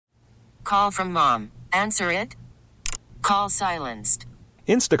call from mom. Answer it. Call silenced.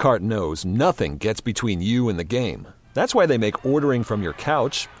 Instacart knows nothing gets between you and the game. That's why they make ordering from your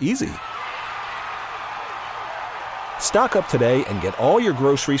couch easy. Stock up today and get all your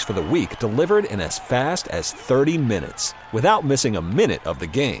groceries for the week delivered in as fast as 30 minutes without missing a minute of the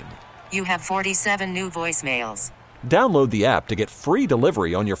game. You have 47 new voicemails. Download the app to get free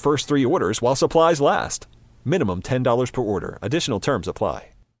delivery on your first 3 orders while supplies last. Minimum $10 per order. Additional terms apply.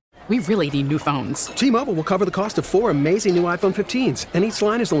 We really need new phones. T-Mobile will cover the cost of 4 amazing new iPhone 15s, and each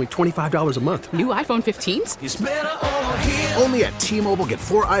line is only $25 a month. New iPhone 15s? It's better over here. Only at T-Mobile, get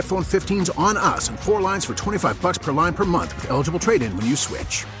 4 iPhone 15s on us and 4 lines for $25 per line per month with eligible trade-in when you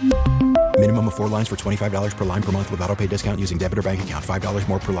switch. Minimum of 4 lines for $25 per line per month with autopay discount using debit or bank account. $5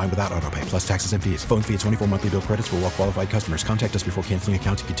 more per line without autopay, plus taxes and fees. Phone fee at 24 monthly bill credits for well-qualified customers. Contact us before canceling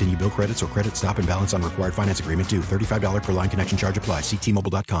account to continue bill credits or credit stop and balance on required finance agreement due. $35 per line connection charge applies. See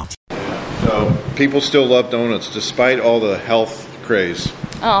T-Mobile.com. So people still love donuts despite all the health craze.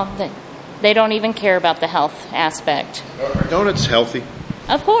 Oh, they don't even care about the health aspect. Are donuts healthy?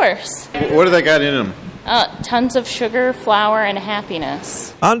 Of course. What do they got in them? Tons of sugar, flour, and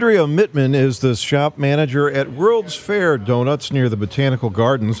happiness. Andrea Mittman is the shop manager at World's Fair Donuts near the Botanical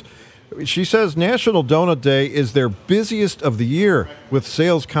Gardens. She says National Donut Day is their busiest of the year, with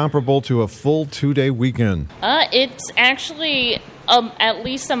sales comparable to a full 2-day weekend. It's actually at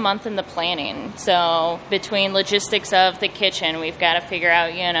least a month in the planning. So between logistics of the kitchen, we've got to figure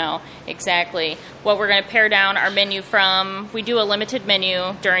out, exactly what we're going to pare down our menu from. We do a limited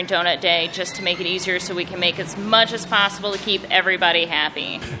menu during Donut Day just to make it easier so we can make as much as possible to keep everybody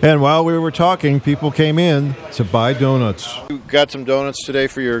happy. And while we were talking, people came in to buy donuts. You got some donuts today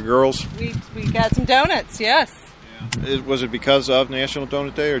for your girls? We got some donuts, yes. Was it because of National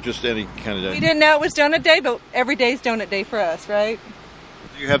Donut Day or just any kind of day? We didn't know it was Donut Day, but every day's Donut Day for us, right?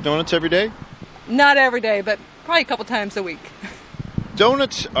 Do you have donuts every day? Not every day, but probably a couple times a week.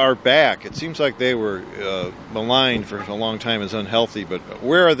 Donuts are back. It seems like they were maligned for a long time as unhealthy, but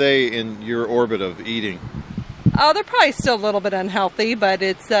where are they in your orbit of eating? Oh, they're probably still a little bit unhealthy, but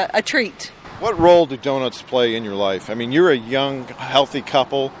it's a treat. What role do donuts play in your life? I mean, you're a young, healthy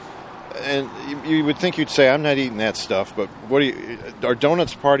couple. And you would think you'd say, I'm not eating that stuff, but are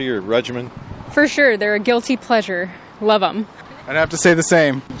donuts part of your regimen? For sure. They're a guilty pleasure. Love them. I'd have to say the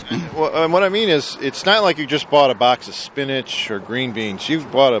same. Well, what I mean is, it's not like you just bought a box of spinach or green beans. You've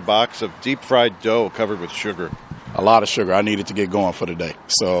bought a box of deep-fried dough covered with sugar. A lot of sugar. I needed to get going for the day.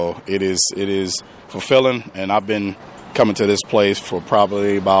 So it is fulfilling, and I've been coming to this place for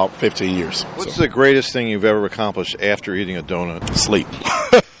probably about 15 years. What's the greatest thing you've ever accomplished after eating a donut? Sleep.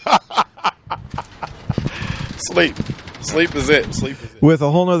 Sleep is it. With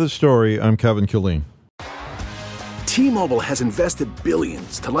a whole nother story, I'm Kevin Killeen. T-Mobile has invested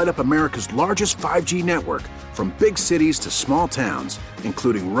billions to light up America's largest 5G network, from big cities to small towns,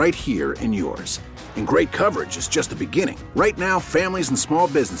 including right here in yours. And great coverage is just the beginning. Right now, families and small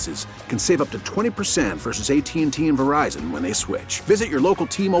businesses can save up to 20% versus AT&T and Verizon when they switch. Visit your local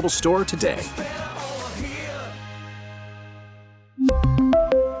T-Mobile store today.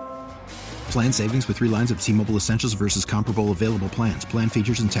 Plan savings with 3 lines of T-Mobile Essentials versus comparable available plans. Plan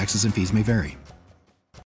features and taxes and fees may vary.